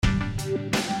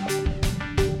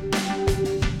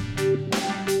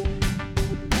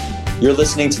You're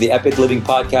listening to the Epic Living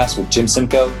Podcast with Jim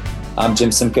Simcoe. I'm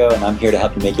Jim Simcoe, and I'm here to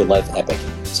help you make your life epic.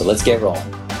 So let's get rolling.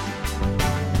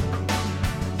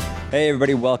 Hey,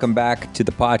 everybody. Welcome back to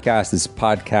the podcast. This is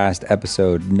podcast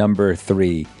episode number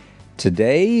 3.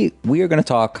 Today, we are going to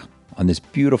talk on this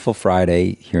beautiful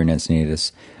Friday here in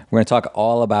Encinitas. We're going to talk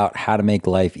all about how to make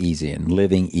life easy and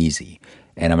living easy.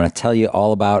 And I'm going to tell you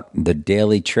all about the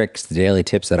daily tricks, the daily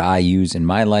tips that I use in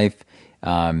my life,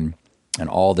 and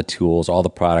all the tools, all the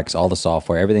products, all the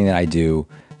software, everything that I do,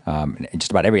 just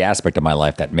about every aspect of my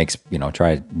life that makes,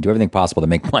 try to do everything possible to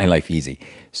make my life easy.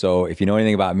 So if you know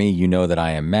anything about me, you know that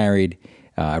I am married.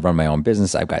 I run my own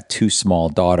business. I've got 2 small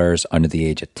daughters under the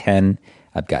age of 10.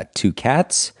 I've got 2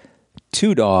 cats,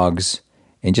 2 dogs,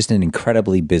 and just an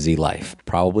incredibly busy life,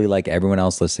 probably like everyone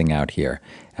else listening out here.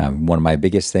 One of my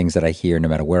biggest things that I hear no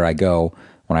matter where I go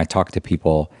when I talk to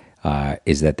people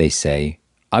is that they say,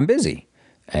 I'm busy.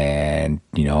 And,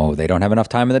 they don't have enough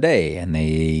time in the day, and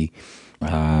they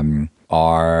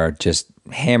are just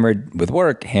hammered with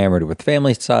work, hammered with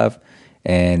family stuff,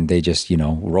 and they just,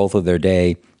 roll through their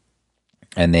day,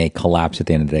 and they collapse at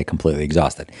the end of the day completely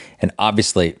exhausted. And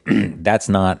obviously, that's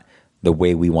not the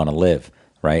way we want to live,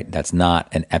 right? That's not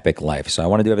an epic life. So I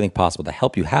want to do everything possible to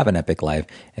help you have an epic life.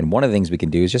 And one of the things we can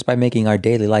do is just by making our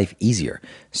daily life easier.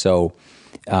 So,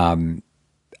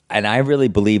 and I really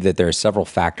believe that there are several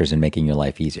factors in making your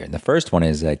life easier. And the first one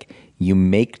is you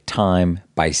make time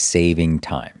by saving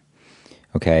time.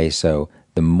 Okay, so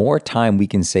the more time we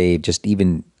can save just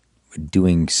even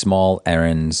doing small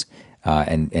errands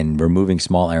and removing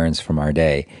small errands from our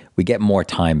day, we get more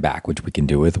time back, which we can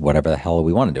do with whatever the hell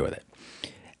we want to do with it.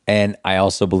 And I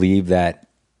also believe that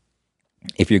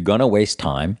if you're going to waste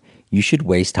time, you should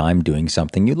waste time doing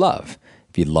something you love.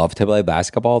 If you love to play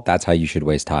basketball, that's how you should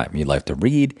waste time. You love to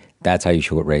read, that's how you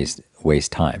should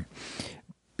waste time.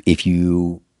 If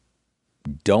you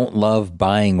don't love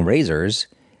buying razors,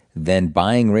 then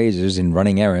buying razors and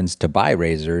running errands to buy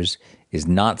razors is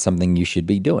not something you should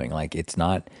be doing. It's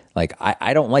not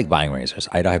I don't like buying razors.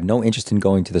 I have no interest in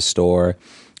going to the store,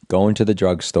 going to the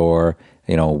drugstore,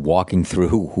 walking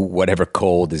through whatever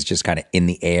cold is just kind of in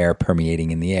the air,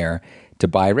 permeating in the air to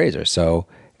buy razors. So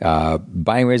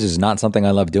buying razors is not something I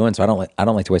love doing, so I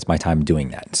don't like to waste my time doing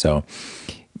that. So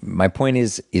my point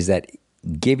is that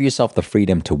give yourself the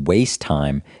freedom to waste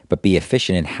time, but be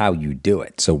efficient in how you do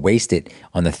it. So waste it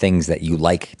on the things that you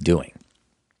like doing.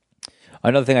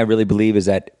 Another thing I really believe is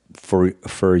that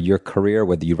for your career,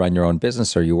 whether you run your own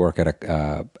business or you work at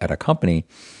a company,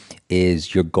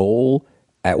 is your goal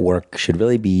at work should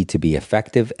really be to be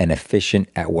effective and efficient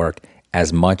at work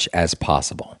as much as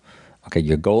possible. Okay,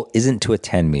 your goal isn't to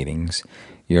attend meetings.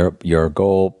 Your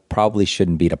goal probably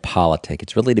shouldn't be to politic.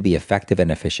 It's really to be effective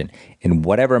and efficient in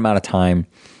whatever amount of time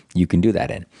you can do that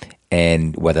in.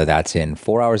 And whether that's in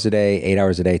 4 hours a day, 8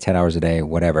 hours a day, 10 hours a day,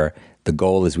 whatever, the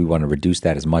goal is we want to reduce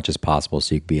that as much as possible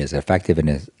so you can be as effective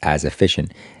and as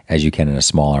efficient as you can in a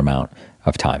smaller amount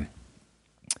of time.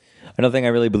 Another thing I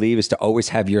really believe is to always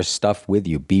have your stuff with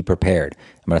you. Be prepared.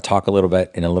 I'm going to talk a little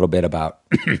bit about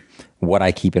what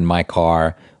I keep in my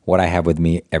car, what I have with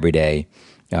me every day,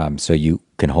 so you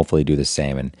can hopefully do the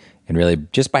same. And really,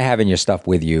 just by having your stuff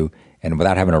with you and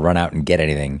without having to run out and get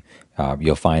anything,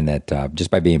 you'll find that just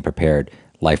by being prepared,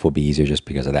 life will be easier just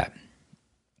because of that.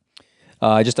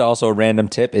 Just also a random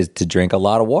tip is to drink a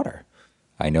lot of water.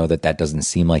 I know that doesn't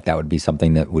seem like that would be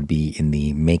something that would be in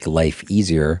the Make Life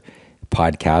Easier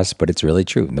podcast, but it's really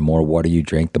true. The more water you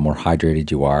drink, the more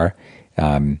hydrated you are,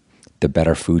 the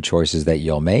better food choices that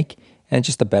you'll make, and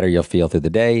just the better you'll feel through the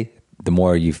day. The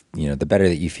more the better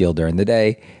that you feel during the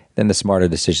day, then the smarter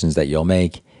decisions that you'll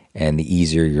make, and the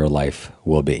easier your life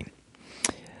will be.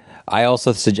 I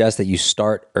also suggest that you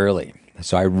start early.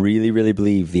 So I really, really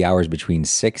believe the hours between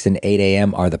 6 and 8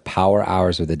 a.m. are the power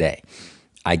hours of the day.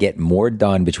 I get more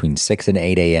done between 6 and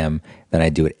 8 a.m. than I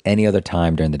do at any other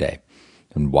time during the day.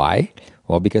 And why?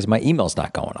 Well, because my email's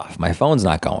not going off. My phone's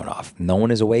not going off. No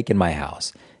one is awake in my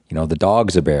house. The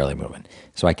dogs are barely moving.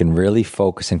 So I can really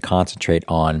focus and concentrate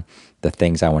on the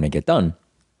things I want to get done.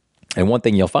 And one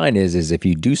thing you'll find is if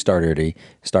you do start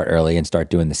early and start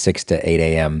doing the 6 to 8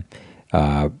 a.m.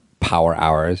 Power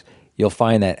hours, you'll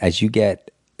find that as you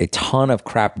get a ton of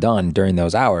crap done during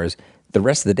those hours, the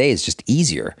rest of the day is just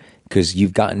easier because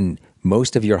you've gotten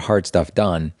most of your hard stuff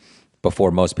done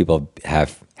before most people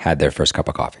have had their first cup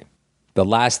of coffee. The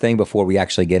last thing before we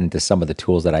actually get into some of the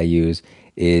tools that I use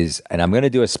is, and I'm going to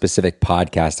do a specific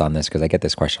podcast on this because I get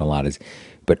this question a lot,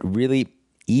 but really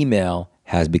email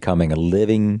has becoming a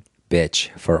living bitch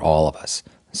for all of us.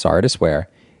 Sorry to swear,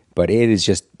 but it is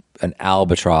just an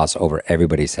albatross over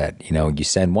everybody's head. You know, you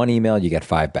send one email, you get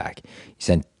 5 back. You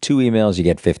send 2 emails, you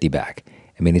get 50 back.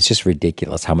 I mean, it's just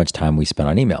ridiculous how much time we spend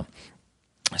on email.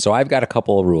 So I've got a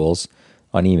couple of rules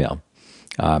on email.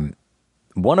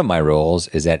 One of my rules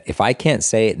is that if I can't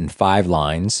say it in 5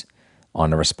 lines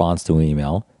on a response to an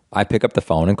email, I pick up the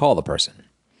phone and call the person.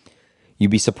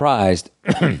 You'd be surprised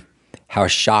how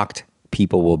shocked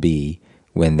people will be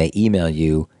when they email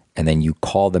you and then you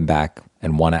call them back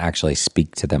and want to actually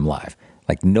speak to them live.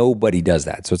 Like, nobody does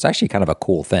that. So it's actually kind of a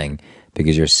cool thing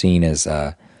because you're seen as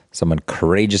someone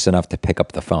courageous enough to pick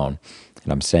up the phone.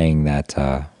 And I'm saying that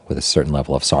with a certain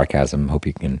level of sarcasm. Hope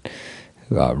you can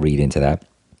read into that.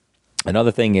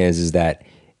 Another thing is that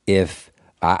if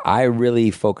I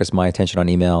really focus my attention on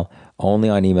email, only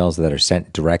on emails that are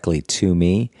sent directly to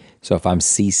me. So if I'm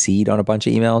CC'd on a bunch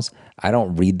of emails, I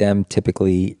don't read them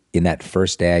typically in that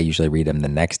first day. I usually read them the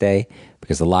next day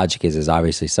because the logic is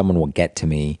obviously someone will get to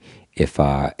me if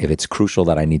it's crucial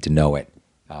that I need to know it.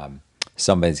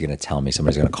 Somebody's going to tell me,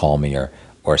 somebody's going to call me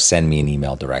or send me an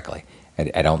email directly.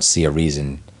 I don't see a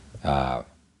reason. I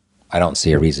don't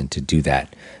see a reason to do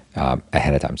that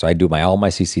ahead of time. So I do all my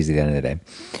CCs at the end of the day.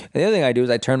 And the other thing I do is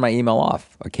I turn my email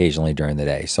off occasionally during the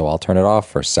day. So I'll turn it off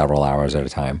for several hours at a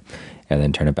time and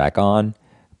then turn it back on,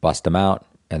 bust them out,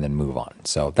 and then move on.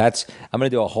 So I'm going to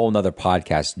do a whole nother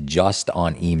podcast just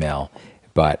on email.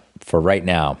 But for right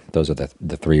now, those are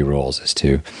the 3 rules: is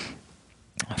to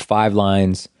 5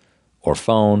 lines or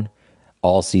phone,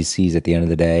 all CCs at the end of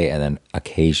the day, and then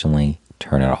occasionally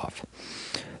turn it off.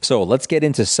 So let's get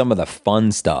into some of the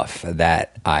fun stuff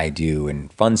that I do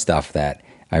and fun stuff that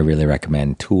I really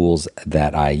recommend, tools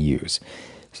that I use.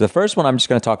 So the first one, I'm just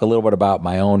going to talk a little bit about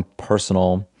my own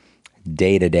personal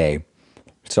day-to-day.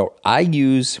 So I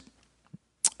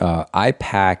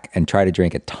pack and try to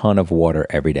drink a ton of water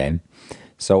every day.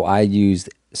 So I use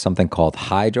something called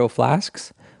hydro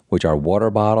flasks, which are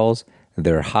water bottles.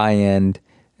 They're high-end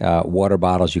water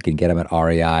bottles. You can get them at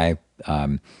REI.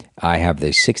 I have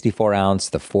the 64 ounce,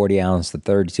 the 40 ounce, the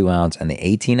 32 ounce, and the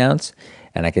 18 ounce.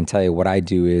 And I can tell you what I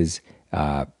do is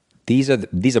these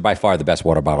are by far the best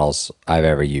water bottles I've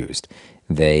ever used.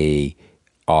 They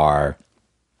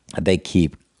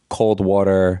keep cold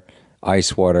water,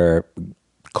 ice water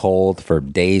cold for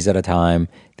days at a time.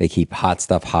 They keep hot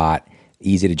stuff hot,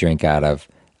 easy to drink out of.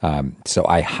 So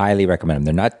I highly recommend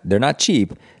them. They're not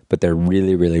cheap, but they're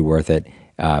really, really worth it.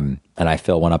 And I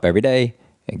fill one up every day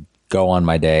and go on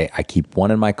my day. I keep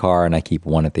one in my car and I keep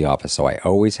one at the office. So I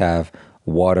always have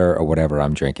water or whatever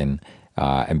I'm drinking.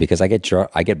 And because I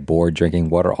get bored drinking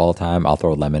water all the time, I'll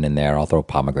throw lemon in there. I'll throw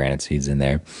pomegranate seeds in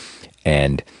there.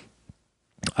 And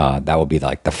that will be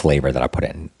like the flavor that I put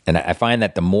in. And I find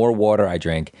that the more water I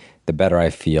drink, the better I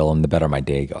feel and the better my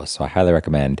day goes. So I highly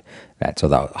recommend that. So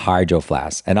the hydro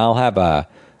flask. And I'll have a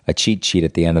cheat sheet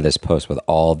at the end of this post with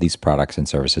all of these products and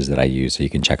services that I use, so you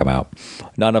can check them out.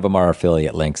 None of them are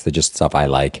affiliate links. They're just stuff I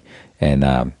like. And,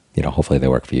 hopefully they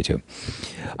work for you too.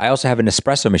 I also have an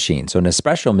Nespresso machine. So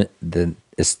the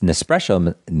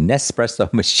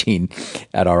Nespresso machine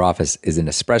at our office is an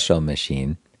espresso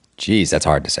machine. Geez, that's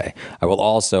hard to say. I will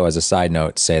also, as a side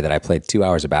note, say that I played 2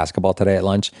 hours of basketball today at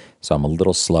lunch, so I'm a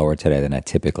little slower today than I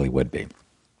typically would be,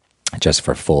 just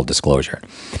for full disclosure.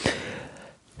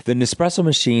 The Nespresso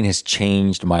machine has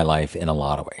changed my life in a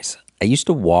lot of ways. I used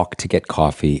to walk to get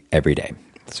coffee every day.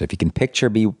 So if you can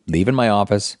picture me leaving my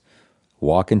office,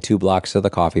 walking 2 blocks to the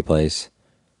coffee place,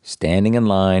 standing in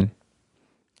line,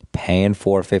 paying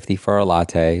 $4.50 for a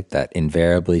latte that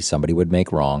invariably somebody would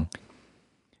make wrong,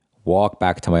 walk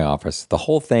back to my office. The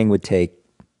whole thing would take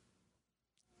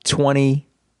 20,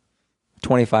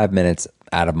 25 minutes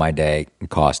out of my day and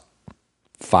cost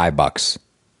 $5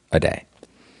 a day.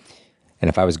 And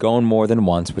if I was going more than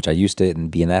once, which I used to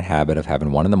be in that habit of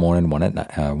having one in the morning, one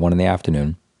in the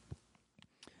afternoon,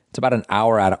 it's about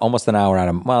almost an hour out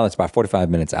of, well, it's about 45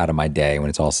 minutes out of my day when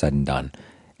it's all said and done,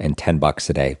 and $10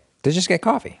 a day to just get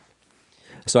coffee.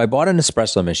 So I bought an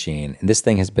espresso machine, and this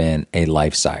thing has been a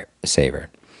lifesaver.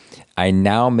 I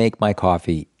now make my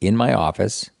coffee in my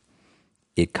office.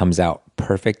 It comes out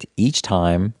perfect each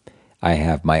time. I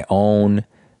have my own,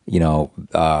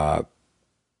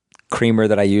 creamer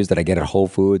that I use that I get at Whole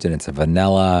Foods, and it's a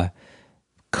vanilla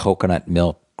coconut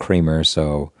milk creamer.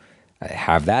 So I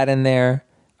have that in there.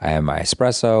 I have my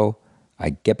espresso.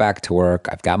 I get back to work.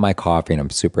 I've got my coffee and I'm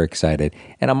super excited.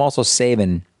 And I'm also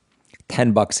saving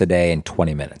 $10 a day in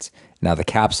 20 minutes. Now I think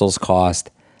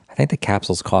the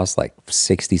capsules cost like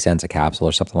 60 cents a capsule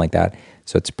or something like that.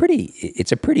 So it's a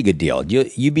pretty good deal.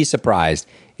 You'd be surprised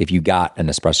if you got an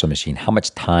espresso machine, how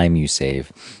much time you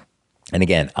save. And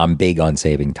again, I'm big on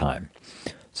saving time.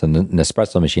 So the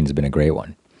Nespresso machine has been a great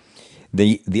one.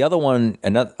 The other one,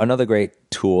 another great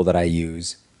tool that I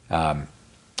use, that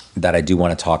I do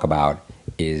want to talk about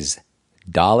is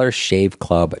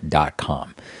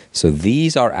dollarshaveclub.com. So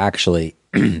these are actually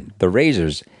the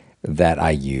razors that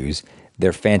I use.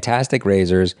 They're fantastic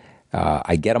razors.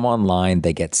 I get them online.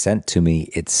 They get sent to me.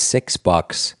 It's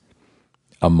 $6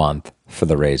 a month for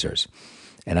the razors.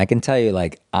 And I can tell you,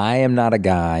 like, I am not a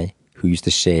guy who used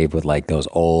to shave with like those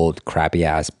old crappy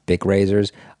ass Bic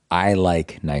razors. I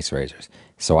like nice razors.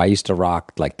 So I used to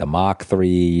rock like the Mach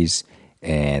 3s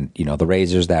and, the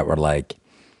razors that were like,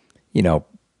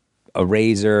 a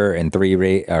razor and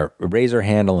a razor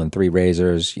handle and 3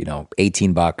 razors,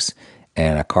 $18,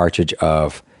 and a cartridge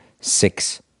of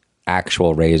 6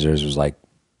 actual razors was like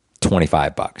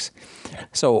 $25.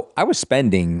 So I was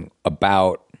spending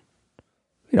about,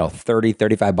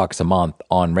 $35 a month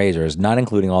on razors, not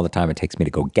including all the time it takes me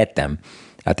to go get them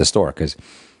at the store. Because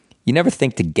you never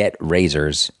think to get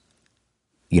razors,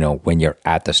 when you're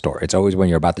at the store. It's always when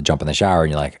you're about to jump in the shower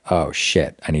and you're like, oh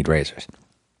shit, I need razors.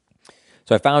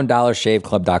 So I found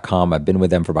dollarshaveclub.com. I've been with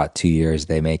them for about 2 years.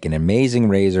 They make an amazing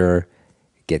razor.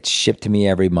 It gets shipped to me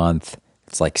every month.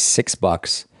 It's like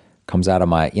 $6. Comes out of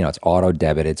my, it's auto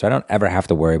debited. So I don't ever have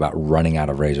to worry about running out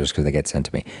of razors because they get sent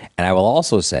to me. And I will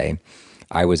also say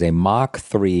I was a Mach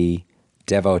 3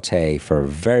 devotee for a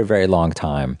very, very long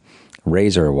time,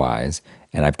 razor-wise.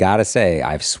 And I've got to say,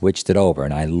 I've switched it over,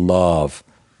 and I love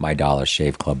my Dollar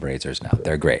Shave Club razors now.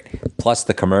 They're great. Plus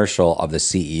the commercial of the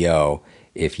CEO,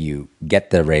 if you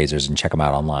get the razors and check them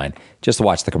out online, just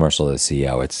watch the commercial of the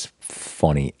CEO. It's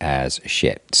funny as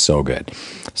shit. So good.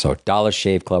 So Dollar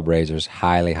Shave Club razors,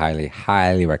 highly, highly,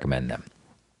 highly recommend them.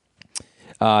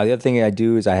 The other thing I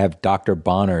do is I have Dr.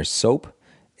 Bonner's soap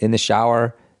in the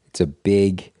shower. It's a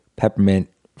big peppermint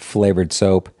flavored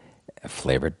soap,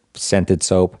 scented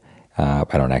soap. I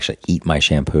don't actually eat my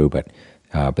shampoo, but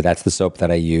that's the soap that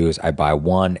I use. I buy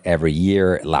one every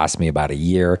year. It lasts me about a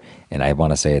year, and I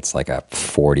want to say it's like a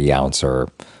 40-ouncer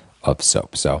of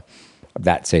soap. So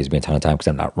that saves me a ton of time because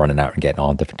I'm not running out and getting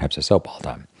all different types of soap all the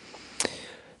time.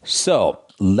 So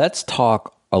let's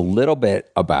talk a little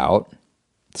bit about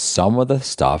some of the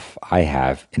stuff I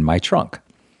have in my trunk.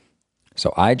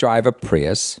 So I drive a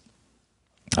Prius.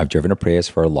 I've driven a Prius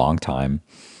for a long time.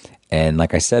 And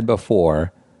like I said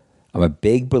before, I'm a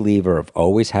big believer of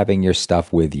always having your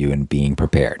stuff with you and being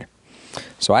prepared.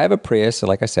 So I have a Prius, so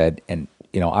like I said, and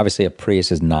obviously a Prius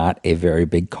is not a very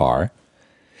big car.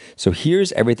 So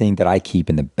here's everything that I keep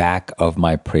in the back of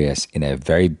my Prius in a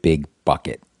very big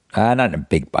bucket. Not in a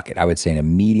big bucket. I would say in a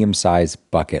medium-sized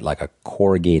bucket, like a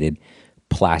corrugated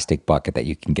plastic bucket that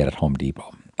you can get at Home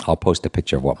Depot. I'll post a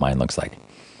picture of what mine looks like.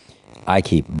 I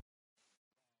keep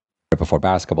before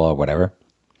basketball or whatever.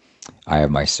 I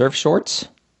have my surf shorts.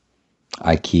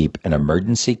 I keep an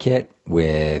emergency kit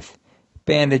with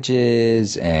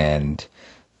bandages and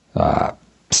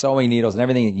sewing needles, and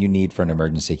everything that you need for an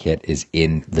emergency kit is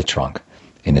in the trunk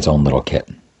in its own little kit.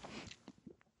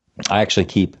 I actually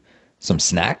keep some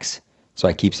snacks. So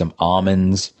I keep some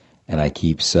almonds and I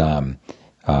keep some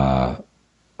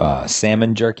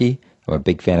salmon jerky. I'm a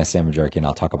big fan of salmon jerky, and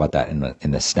I'll talk about that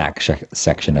in the snack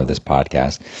section of this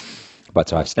podcast. But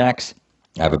so I have snacks,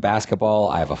 I have a basketball,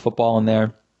 I have a football in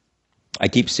there. I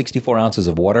keep 64 ounces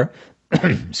of water.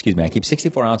 Excuse me. I keep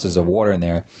 64 ounces of water in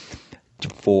there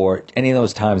for any of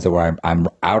those times where I'm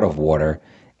out of water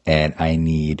and I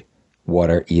need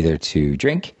water either to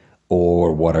drink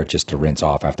or water just to rinse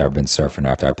off after I've been surfing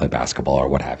or after I play basketball or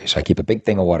what have you. So I keep a big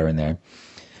thing of water in there.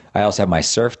 I also have my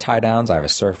surf tie downs. I have a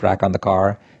surf rack on the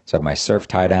car. So I have my surf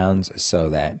tie downs so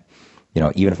that,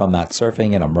 even if I'm not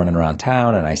surfing and I'm running around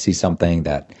town and I see something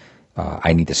that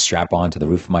I need to strap onto the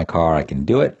roof of my car, I can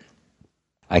do it.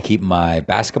 I keep my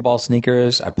basketball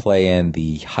sneakers. I play in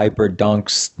the Hyper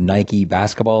Dunks Nike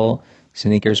basketball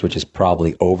sneakers, which is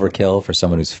probably overkill for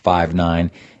someone who's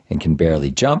 5'9" and can barely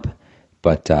jump.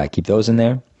 But I keep those in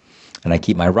there. And I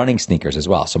keep my running sneakers as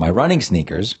well. So my running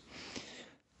sneakers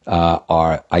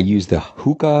I use the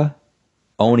Hoka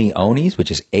Oni Onis,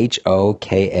 which is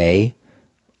HOKAONEONE.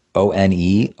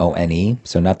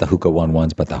 So not the Hoka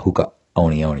 11s, but the Hoka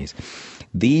Oni Onis.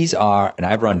 These are, and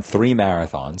I've run 3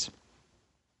 marathons.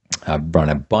 I've run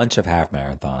a bunch of half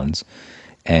marathons.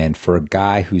 And for a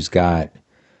guy who's got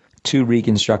 2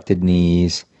 reconstructed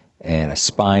knees and a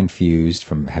spine fused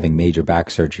from having major back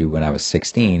surgery when I was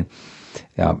 16,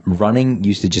 running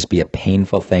used to just be a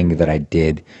painful thing that I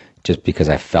did just because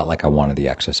I felt like I wanted the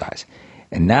exercise.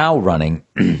 And now running,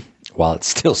 while it's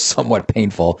still somewhat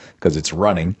painful because it's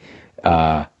running,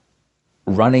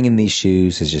 running in these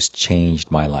shoes has just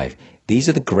changed my life. These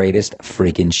are the greatest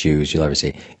freaking shoes you'll ever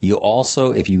see. You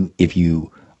also, if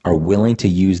you are willing to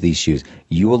use these shoes,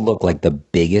 you will look like the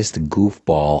biggest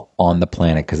goofball on the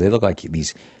planet because they look like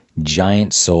these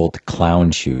giant soled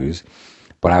clown shoes.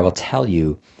 But I will tell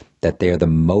you that they're the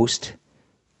most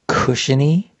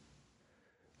cushiony,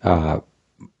 like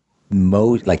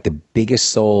the biggest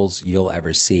soles you'll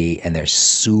ever see, and they're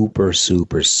super,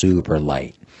 super, super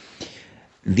light.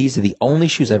 These are the only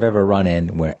shoes I've ever run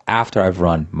in where after I've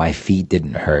run, my feet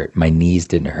didn't hurt, my knees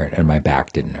didn't hurt, and my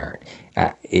back didn't hurt.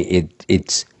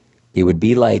 It would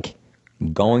be like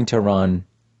going to run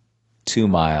 2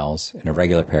 miles in a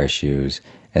regular pair of shoes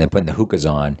and then putting the hookahs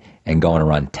on and going to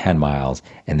run 10 miles,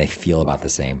 and they feel about the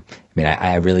same. I mean,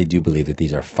 I really do believe that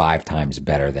these are 5 times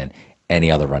better than any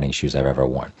other running shoes I've ever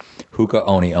worn. Hookah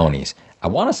Oni Onis. I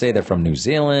want to say they're from New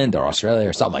Zealand or Australia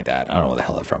or something like that. I don't know where the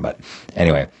hell they're from, but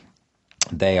anyway,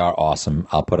 they are awesome.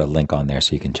 I'll put a link on there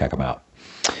so you can check them out.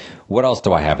 What else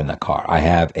do I have in the car? I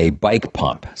have a bike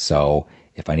pump. So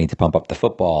if I need to pump up the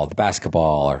football, the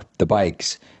basketball, or the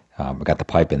bikes, I got the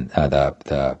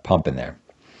the pump in there.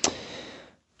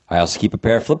 I also keep a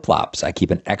pair of flip-flops. I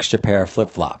keep an extra pair of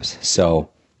flip-flops. So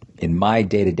in my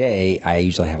day-to-day, I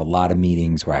usually have a lot of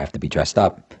meetings where I have to be dressed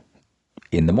up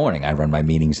in the morning. I run my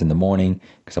meetings in the morning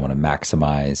because I want to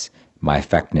maximize my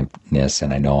effectiveness,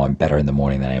 and I know I'm better in the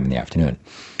morning than I am in the afternoon.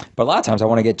 But a lot of times I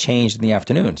want to get changed in the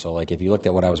afternoon. So like if you looked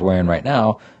at what I was wearing right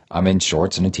now, I'm in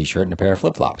shorts and a t-shirt and a pair of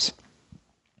flip-flops.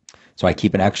 So I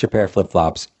keep an extra pair of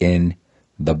flip-flops in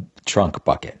the trunk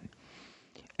bucket.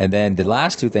 And then the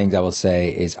last 2 things I will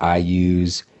say is I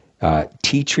use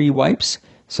tea tree wipes.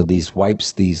 So these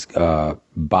wipes, these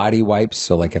body wipes.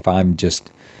 So like if I'm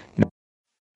just an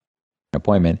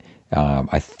appointment,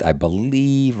 I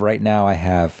believe right now I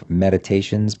have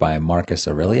Meditations by Marcus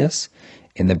Aurelius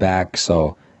in the back.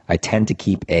 So I tend to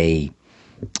keep a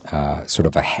sort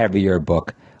of a heavier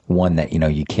book, one that,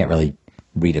 you can't really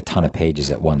read a ton of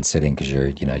pages at one sitting because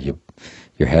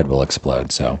your head will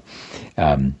explode. So,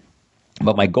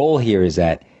 but my goal here is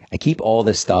that I keep all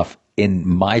this stuff in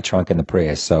my trunk in the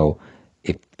Prius. So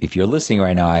if you're listening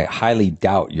right now, I highly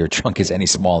doubt your trunk is any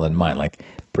smaller than mine. Like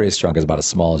Prius trunk is about as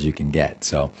small as you can get.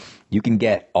 So you can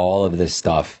get all of this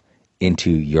stuff into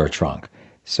your trunk.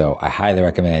 So I highly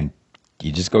recommend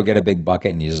you just go get a big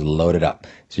bucket and you just load it up.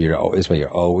 So this way you're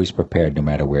always prepared no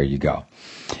matter where you go.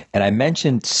 And I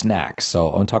mentioned snacks. So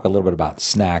I want to talk a little bit about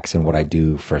snacks and what I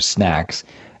do for snacks.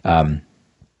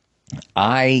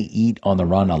 I eat on the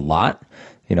run a lot.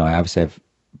 I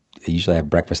usually have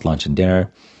breakfast, lunch, and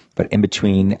dinner. But in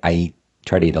between, I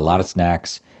try to eat a lot of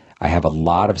snacks. I have a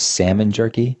lot of salmon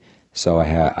jerky. So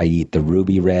I eat the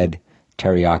ruby red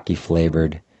teriyaki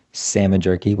flavored salmon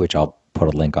jerky, which I'll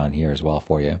put a link on here as well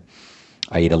for you.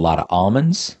 I eat a lot of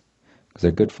almonds because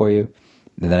they're good for you.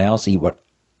 And then I also eat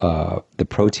the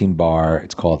protein bar.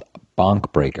 It's called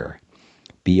Bonk Breaker,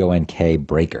 B-O-N-K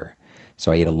Breaker.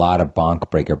 So I eat a lot of Bonk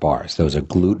Breaker bars. Those are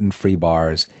gluten-free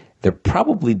bars. They're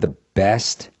probably the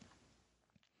best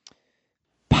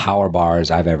power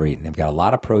bars I've ever eaten. They've got a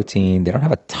lot of protein. They don't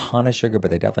have a ton of sugar,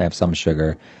 but they definitely have some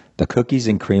sugar. The cookies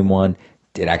and cream one,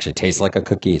 it actually tastes like a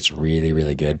cookie. It's really,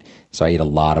 really good. So I eat a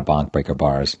lot of Bonk Breaker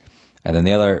bars. And then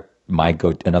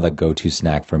another go-to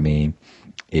snack for me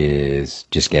is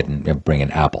just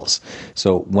bringing apples.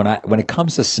 So when it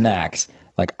comes to snacks,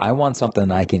 like I want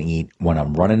something I can eat when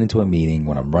I'm running into a meeting,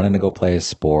 when I'm running to go play a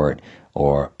sport,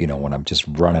 or when I'm just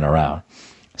running around.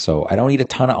 So I don't eat a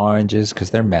ton of oranges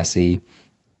because they're messy.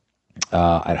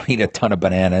 I don't eat a ton of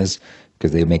bananas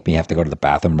because they make me have to go to the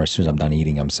bathroom as soon as I'm done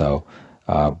eating them. So,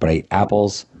 but I eat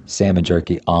apples, salmon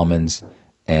jerky, almonds,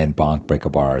 and Bonk Breaker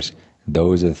bars.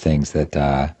 Those are the things that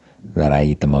I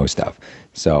eat the most of.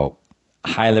 So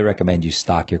highly recommend you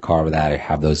stock your car with that or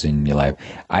have those in your life.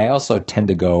 I also tend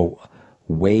to go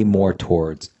way more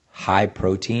towards high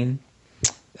protein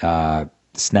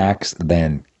snacks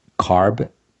than carb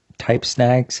type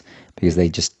snacks because they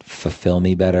just fulfill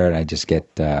me better, and I just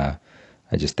get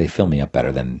they fill me up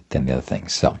better than the other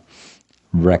things. So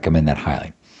recommend that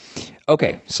highly.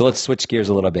 Okay, so let's switch gears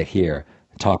a little bit here.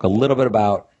 Talk a little bit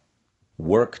about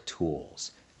work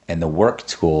tools and the work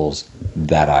tools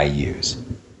that I use.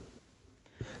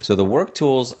 So the work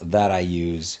tools that I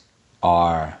use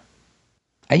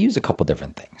I use a couple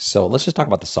different things. So let's just talk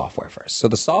about the software first. So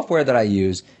the software that I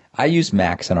use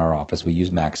Macs in our office. We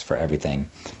use Macs for everything.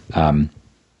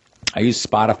 I use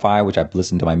Spotify, which I've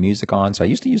listened to my music on. So I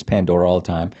used to use Pandora all the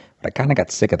time, but I kind of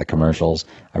got sick of the commercials.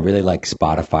 I really like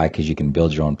Spotify because you can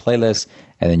build your own playlists,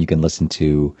 and then you can listen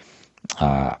to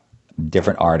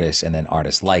different artists and then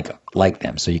artists like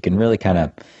them. So you can really kind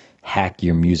of hack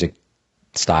your music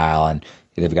style, and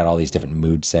they've got all these different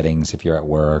mood settings if you're at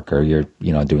work or you're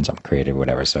doing something creative or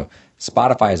whatever. So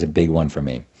Spotify is a big one for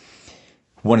me.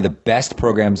 One of the best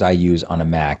programs I use on a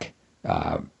Mac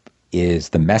is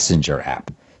the Messenger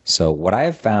app. So what I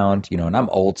have found, and I'm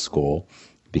old school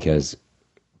because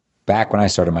back when I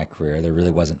started my career, there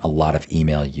really wasn't a lot of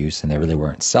email use and there really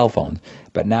weren't cell phones.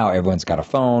 But now everyone's got a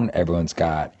phone, everyone's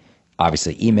got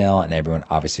obviously email, and everyone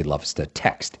obviously loves to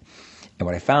text. And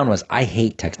what I found was I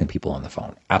hate texting people on the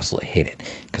phone. Absolutely hate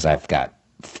it because I've got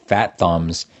fat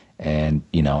thumbs and,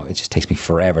 it just takes me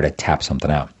forever to tap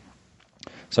something out.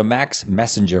 So Mac's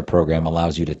Messenger program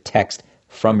allows you to text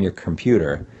from your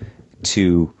computer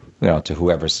to, to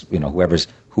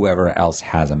whoever else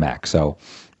has a Mac. So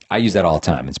I use that all the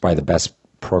time. It's probably the best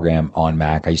program on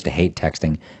Mac. I used to hate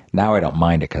texting. Now I don't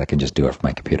mind it because I can just do it from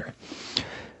my computer.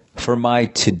 For my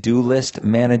to-do list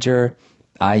manager,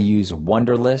 I use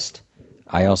Wunderlist.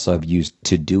 I also have used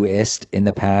Todoist in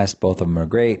the past. Both of them are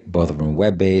great. Both of them are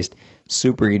web-based.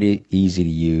 Super easy to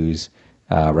use.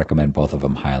 Recommend both of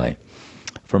them highly.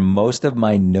 For most of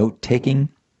my note-taking,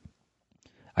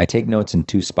 I take notes in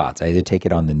two spots. I either take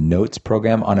it on the Notes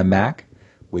program on a Mac,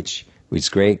 which is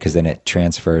great because then it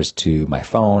transfers to my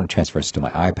phone, transfers to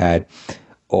my iPad.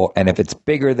 And if it's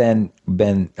bigger than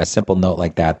a simple note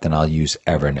like that, then I'll use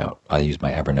Evernote. I'll use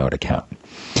my Evernote account.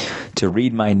 To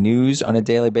read my news on a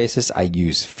daily basis, I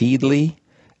use Feedly,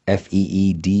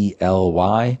 Feedly.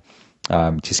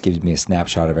 Just gives me a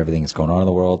snapshot of everything that's going on in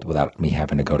the world without me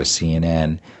having to go to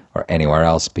CNN or anywhere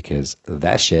else because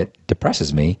that shit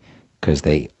depresses me because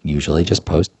they usually just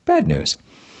post bad news.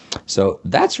 So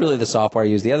that's really the software I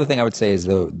use. The other thing I would say is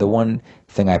the one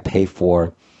thing I pay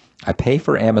for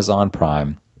Amazon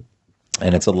Prime,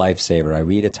 and it's a lifesaver. I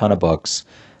read a ton of books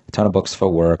for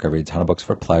work. I read a ton of books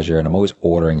for pleasure, and I'm always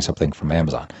ordering something from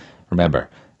Amazon. Remember,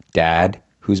 dad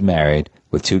who's married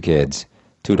with 2 kids,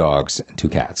 2 dogs, and 2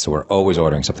 cats. So we're always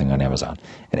ordering something on Amazon.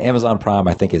 And Amazon Prime,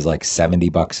 I think, is like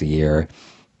 $70 a year,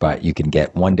 but you can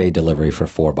get 1-day delivery for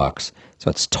 $4. So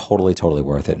it's totally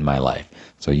worth it in my life.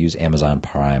 So use Amazon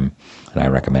Prime, and I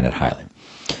recommend it highly.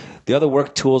 The other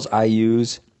work tools I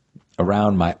use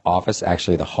around my office,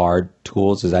 actually the hard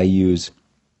tools, is I use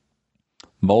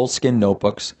Moleskine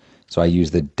notebooks. So I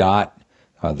use the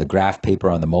graph paper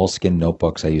on the Moleskine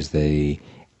notebooks. I use the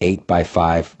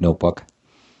 8x5 notebook.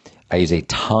 I use a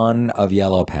ton of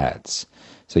yellow pads.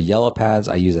 So yellow pads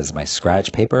I use as my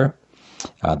scratch paper.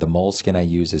 The Moleskine I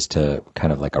use is to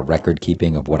kind of like a record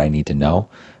keeping of what I need to know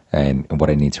and what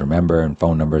I need to remember and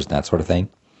phone numbers and that sort of thing.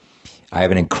 I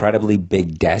have an incredibly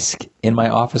big desk in my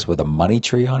office with a money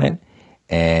tree on it.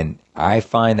 And I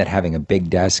find that having a big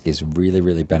desk is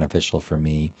really beneficial for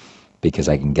me because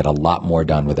I can get a lot more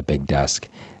done with a big desk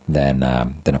than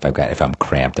if I'm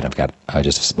cramped and I've got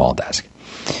just a small desk.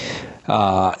 The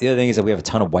other thing is that we have a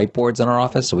ton of whiteboards in our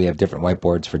office, so we have different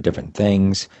whiteboards for different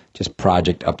things, just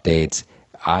project updates.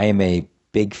 I am a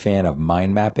big fan of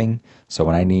mind mapping, so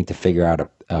when I need to figure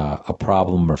out a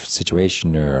problem or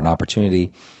situation or an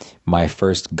opportunity, my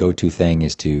first go-to thing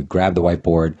is to grab the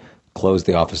whiteboard, close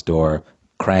the office door,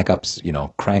 crank on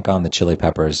the Chili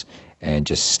Peppers, and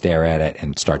just stare at it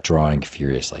and start drawing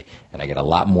furiously. And I get a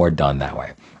lot more done that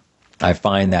way. I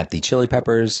find that the Chili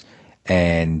Peppers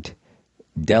and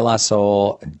De La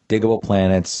Soul, Diggable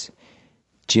Planets,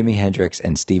 Jimi Hendrix,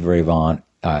 and Stevie Wonder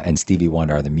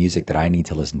are the music that I need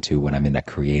to listen to when I'm in a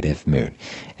creative mood.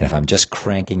 And if I'm just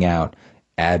cranking out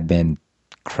admin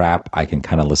crap, I can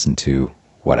kind of listen to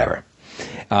whatever.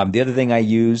 The other thing I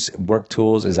use, work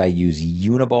tools, is I use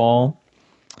Uniball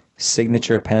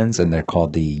signature pens, and they're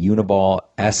called the Uniball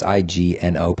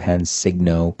Signo pens,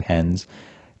 Signo pens.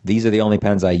 These are the only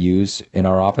pens I use in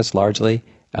our office largely.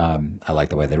 I like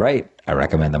the way they write. I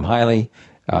recommend them highly.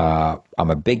 I'm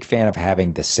a big fan of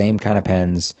having the same kind of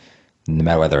pens, no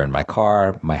matter whether in my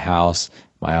car, my house,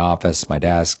 my office, my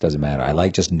desk, doesn't matter. I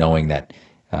like just knowing that,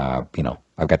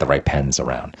 I've got the right pens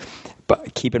around.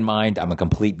 But keep in mind, I'm a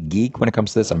complete geek when it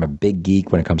comes to this. I'm a big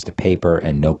geek when it comes to paper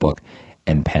and notebook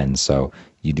and pens. So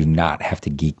you do not have to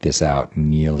geek this out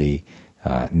nearly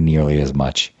as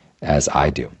much as I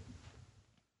do.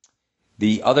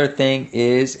 The other thing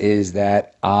is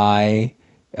that I,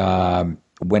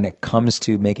 when it comes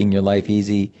to making your life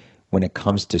easy, when it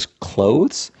comes to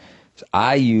clothes,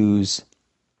 I use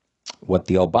what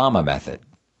the Obama method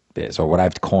is, or what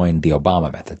I've coined the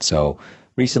Obama method. So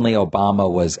recently President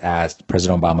Obama was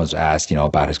asked,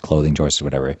 about his clothing choices or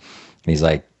whatever.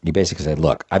 And he basically said,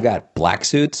 look, I've got black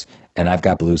suits and I've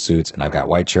got blue suits and I've got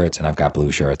white shirts and I've got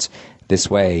blue shirts. This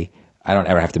way I don't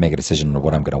ever have to make a decision on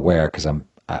what I'm going to wear because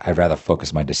I'd rather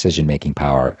focus my decision-making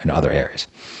power in other areas.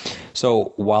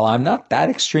 So while I'm not that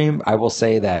extreme, I will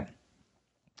say that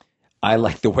I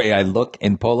like the way I look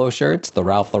in polo shirts, the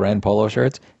Ralph Lauren polo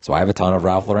shirts. So I have a ton of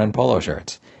Ralph Lauren polo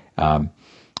shirts.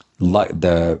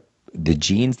 the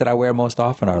jeans that I wear most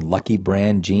often are Lucky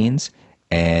brand jeans,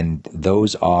 and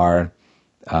those are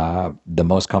the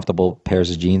most comfortable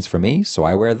pairs of jeans for me, so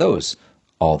I wear those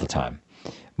all the time.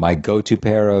 My go-to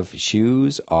pair of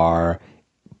shoes are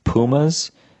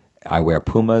Pumas. I wear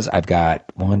Pumas. I've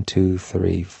got 4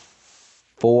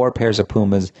 pairs of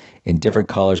Pumas in different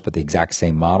colors, but the exact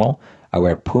same model. I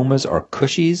wear Pumas or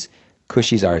Cushies.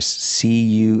 Cushies are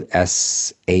Cushe,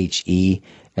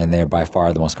 and they're by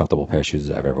far the most comfortable pair of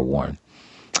shoes I've ever worn.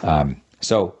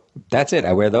 So that's it.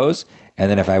 I wear those,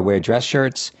 and then if I wear dress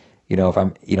shirts, if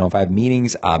I have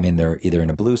meetings, I'm either in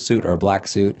a blue suit or a black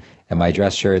suit, and my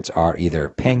dress shirts are either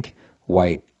pink,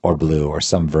 white, or blue, or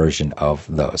some version of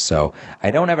those. So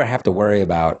I don't ever have to worry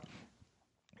about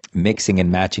mixing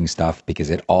and matching stuff because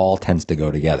it all tends to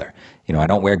go together. I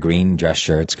don't wear green dress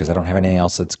shirts because I don't have anything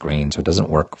else that's green, so it doesn't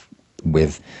work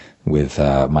with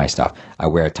my stuff. I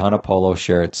wear a ton of polo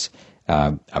shirts.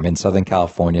 I'm in Southern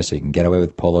California, so you can get away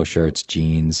with polo shirts,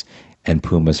 jeans, and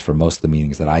Pumas for most of the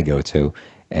meetings that I go to,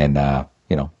 and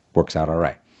works out all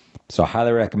right. So I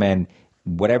highly recommend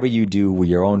whatever you do with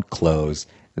your own clothes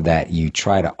that you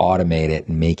try to automate it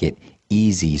and make it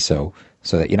easy so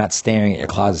that you're not staring at your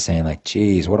closet saying like,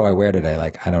 geez, what do I wear today?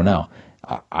 Like, I don't know.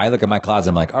 I look at my closet,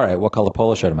 I'm like, all right, what color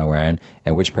polo shirt am I wearing?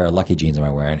 And which pair of Lucky jeans am I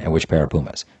wearing? And which pair of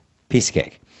Pumas? Piece of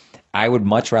cake. I would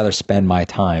much rather spend my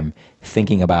time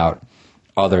thinking about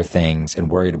other things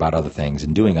and worried about other things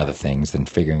and doing other things than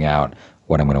figuring out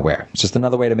what I'm going to wear. It's just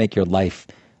another way to make your life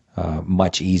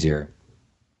much easier.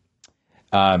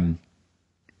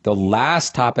 The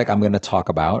last topic I'm going to talk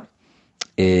about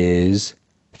is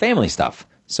family stuff.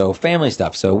 So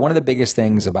one of the biggest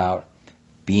things about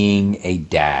being a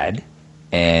dad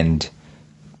and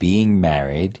being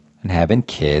married and having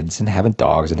kids and having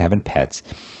dogs and having pets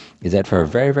is that for a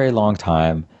very, very long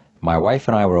time, my wife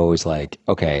and I were always like,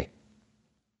 okay,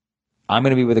 I'm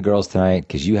going to be with the girls tonight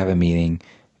because you have a meeting.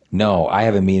 No, I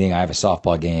have a meeting. I have a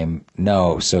softball game.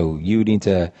 No, so you need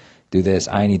to do this.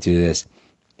 I need to do this.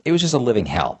 It was just a living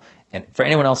hell. And for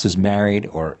anyone else who's married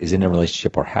or is in a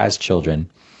relationship or has children,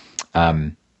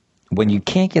 when you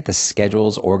can't get the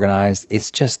schedules organized,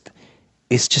 it's just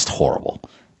horrible.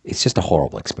 It's just a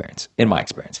horrible experience, in my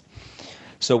experience.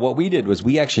 So what we did was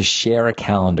we actually share a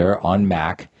calendar on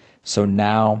Mac. So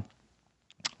now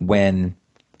when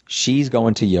she's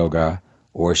going to yoga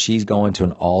or she's going to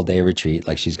an all-day retreat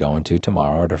like she's going to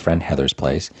tomorrow at her friend Heather's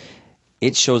place,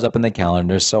 it shows up in the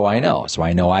calendar so I know. So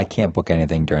I know I can't book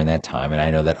anything during that time. And I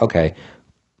know that, okay,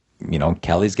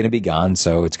 Kelly's going to be gone,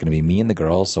 so it's going to be me and the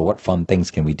girls. So what fun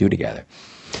things can we do together?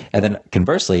 And then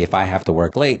conversely, if I have to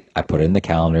work late, I put it in the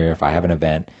calendar. If I have an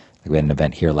event, like we had an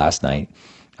event here last night,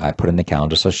 I put it in the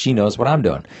calendar so she knows what I'm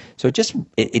doing. So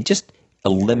it just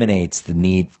eliminates the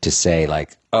need to say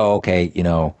like, oh, okay,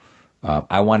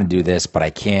 I want to do this, but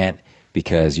I can't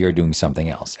because you're doing something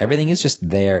else. Everything is just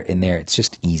there in there. It's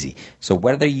just easy. So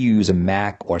whether you use a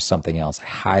Mac or something else, I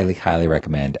highly, highly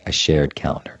recommend a shared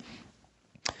calendar.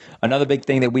 Another big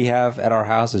thing that we have at our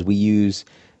house is we use,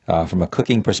 from a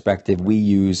cooking perspective, we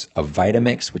use a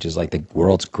Vitamix, which is like the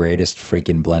world's greatest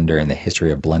freaking blender in the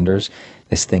history of blenders.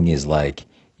 This thing is like,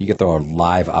 you could throw a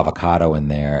live avocado in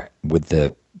there with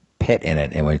the pit in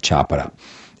it and we chop it up.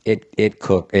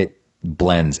 It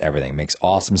blends everything, makes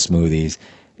awesome smoothies.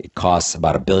 It costs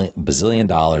about $1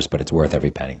 bazillion, but it's worth every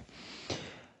penny.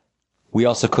 We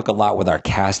also cook a lot with our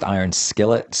cast iron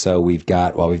skillet. So we've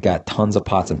got tons of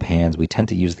pots and pans. We tend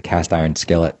to use the cast iron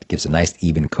skillet. It gives a nice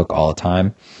even cook all the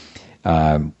time.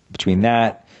 Between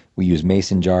that, we use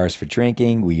mason jars for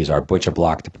drinking. We use our butcher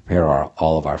block to prepare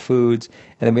all of our foods.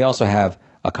 And then we also have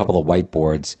a couple of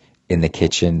whiteboards in the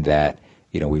kitchen that,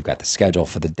 we've got the schedule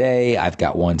for the day. I've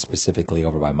got one specifically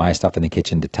over by my stuff in the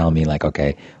kitchen to tell me like,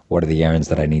 okay, what are the errands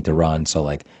that I need to run? So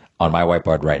like on my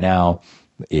whiteboard right now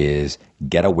is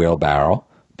get a wheelbarrow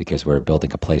because we're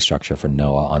building a play structure for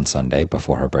Noah on Sunday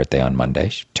before her birthday on Monday.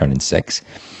 She's turning 6.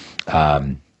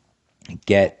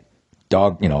 Get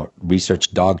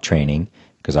research dog training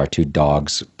because our 2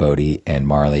 dogs, Bodie and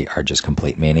Marley, are just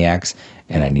complete maniacs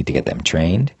and I need to get them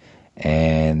trained.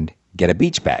 And get a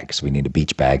beach bag. So we need a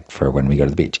beach bag for when we go to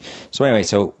the beach. So anyway,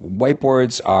 so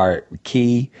whiteboards are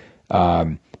key.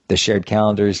 The shared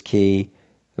calendar is key.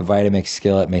 The Vitamix,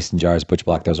 skillet, mason jars, butcher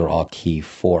block, those are all key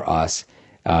for us.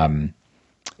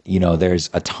 There's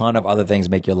a ton of other things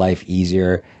make your life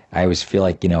easier. I always feel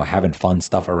like, having fun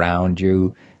stuff around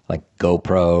you, like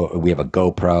GoPro. We have a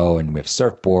GoPro and we have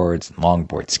surfboards and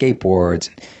longboards, skateboards,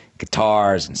 and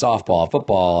guitars and softball,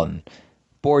 football, and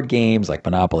board games like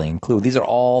Monopoly and Clue. These are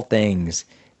all things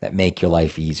that make your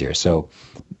life easier. So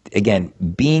again,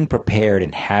 being prepared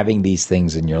and having these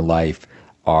things in your life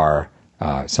are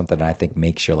something that I think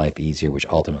makes your life easier, which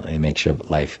ultimately makes your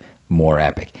life more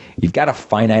epic. You've got a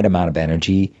finite amount of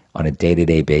energy on a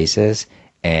day-to-day basis,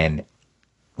 and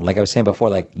like I was saying before,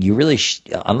 like you really,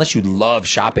 unless you love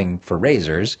shopping for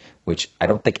razors, which I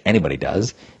don't think anybody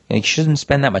does, you shouldn't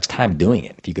spend that much time doing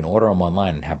it. If you can order them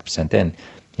online and have them sent in,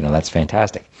 that's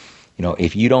fantastic.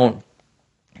 If you don't,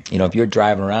 if you're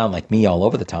driving around like me all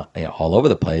over the time, all over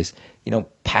the place,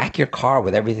 pack your car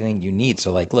with everything you need.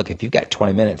 So like, look, if you've got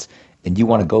 20 minutes and you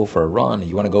want to go for a run, or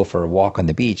you want to go for a walk on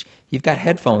the beach, you've got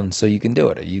headphones so you can do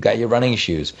it. Or you got your running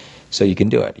shoes so you can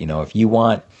do it. If you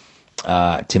want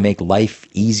to make life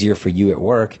easier for you at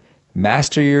work,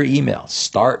 master your email,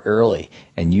 start early,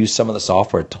 and use some of the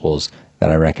software tools that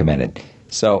I recommended.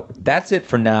 So that's it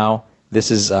for now.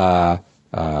 This is, these are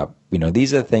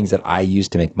the things that I use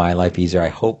to make my life easier.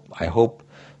 I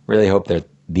really hope that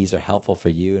these are helpful for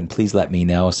you. And please let me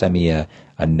know. Send me a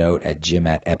note at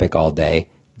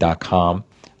jim@epicallday.com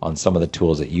on some of the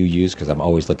tools that you use, because I'm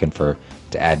always looking to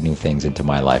add new things into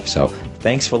my life. So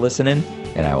thanks for listening,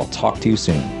 and I will talk to you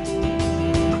soon.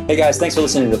 Hey guys, thanks for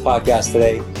listening to the podcast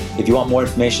today. If you want more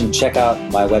information, check out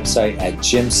my website at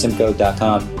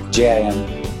jimsimco.com,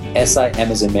 JIMSIM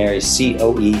as in Mary,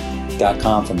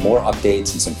 COE.com for more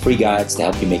updates and some free guides to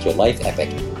help you make your life epic.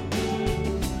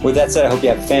 With that said, I hope you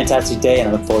have a fantastic day, and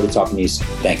I look forward to talking to you soon.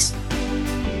 Thanks.